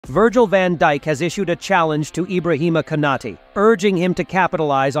Virgil van Dijk has issued a challenge to Ibrahima Konate, urging him to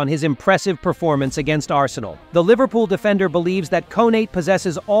capitalize on his impressive performance against Arsenal. The Liverpool defender believes that Konate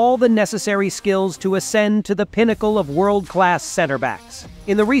possesses all the necessary skills to ascend to the pinnacle of world-class centre-backs.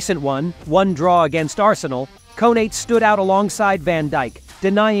 In the recent one draw against Arsenal, Konate stood out alongside Van Dijk,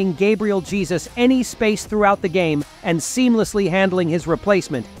 denying Gabriel Jesus any space throughout the game and seamlessly handling his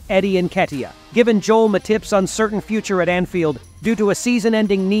replacement, Nketiah. Given Joel Matip's uncertain future at Anfield due to a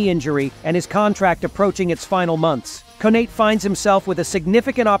season-ending knee injury and his contract approaching its final months, Konate finds himself with a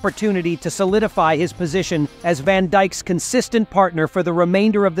significant opportunity to solidify his position as Van Dijk's consistent partner for the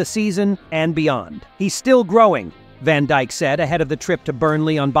remainder of the season and beyond. "He's still growing," Van Dijk said ahead of the trip to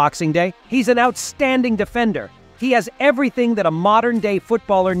Burnley on Boxing Day. "He's an outstanding defender. He has everything that a modern-day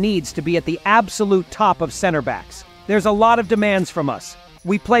footballer needs to be at the absolute top of center-backs. There's a lot of demands from us.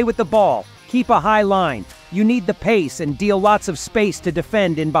 We play with the ball, keep a high line. You need the pace and deal lots of space to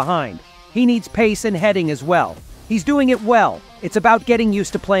defend in behind. He needs pace and heading as well. He's doing it well. It's about getting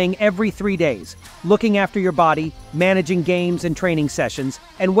used to playing every 3 days, looking after your body, managing games and training sessions,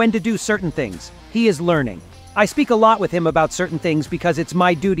 and when to do certain things. He is learning. I speak a lot with him about certain things because it's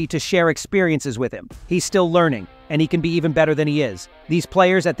my duty to share experiences with him. He's still learning, and he can be even better than he is. These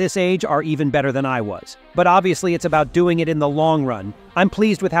players at this age are even better than I was. But obviously it's about doing it in the long run. I'm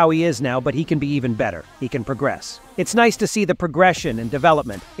pleased with how he is now, but he can be even better. He can progress. It's nice to see the progression and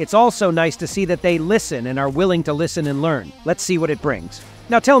development. It's also nice to see that they listen and are willing to listen and learn. Let's see what it brings."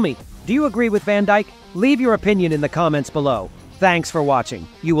 Now tell me, do you agree with Van Dijk? Leave your opinion in the comments below. Thanks for watching.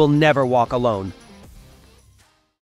 You will never walk alone.